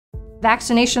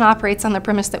Vaccination operates on the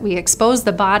premise that we expose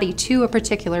the body to a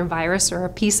particular virus or a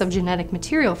piece of genetic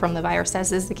material from the virus,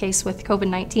 as is the case with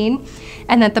COVID-19,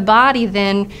 and that the body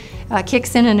then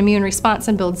kicks in an immune response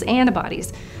and builds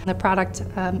antibodies. The product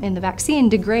in the vaccine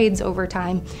degrades over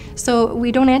time, so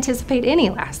we don't anticipate any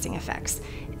lasting effects.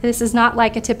 This is not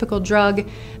like a typical drug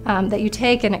that you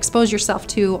take and expose yourself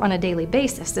to on a daily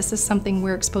basis. This is something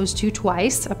we're exposed to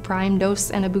twice, a prime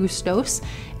dose and a boost dose,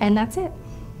 and that's it.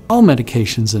 All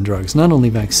medications and drugs, not only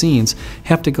vaccines,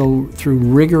 have to go through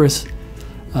rigorous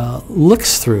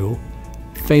looks-through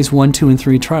phase 1, 2, and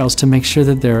 3 trials to make sure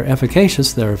that they're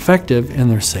efficacious, they're effective, and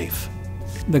they're safe.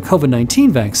 The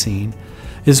COVID-19 vaccine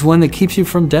is one that keeps you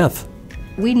from death.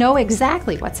 We know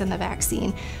exactly what's in the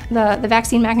vaccine. The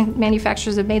vaccine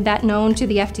manufacturers have made that known to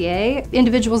the FDA.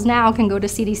 Individuals now can go to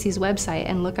CDC's website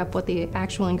and look up what the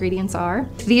actual ingredients are.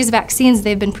 These vaccines,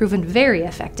 they've been proven very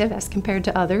effective as compared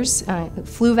to others.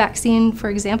 Flu vaccine, for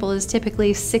example, is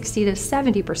typically 60 to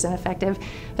 70% effective.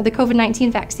 The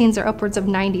COVID-19 vaccines are upwards of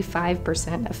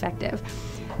 95% effective.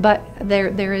 But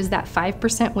there is that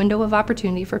 5% window of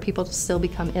opportunity for people to still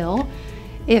become ill.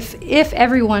 If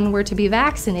everyone were to be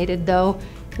vaccinated, though,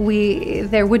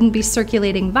 there wouldn't be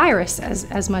circulating virus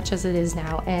as much as it is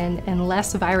now, and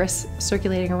less virus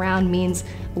circulating around means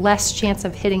less chance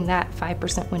of hitting that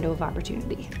 5% window of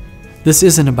opportunity. This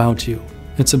isn't about you.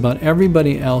 It's about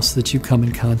everybody else that you come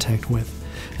in contact with.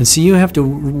 And so you have to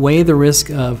weigh the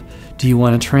risk of, do you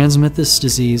want to transmit this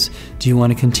disease? Do you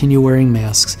want to continue wearing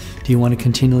masks? Do you want to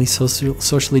continually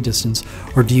socially distance?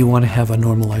 Or do you want to have a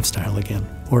normal lifestyle again,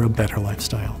 or a better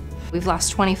lifestyle? We've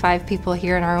lost 25 people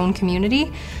here in our own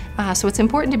community, so it's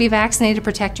important to be vaccinated to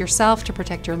protect yourself, to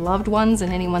protect your loved ones,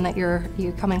 and anyone that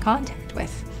you come in contact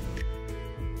with.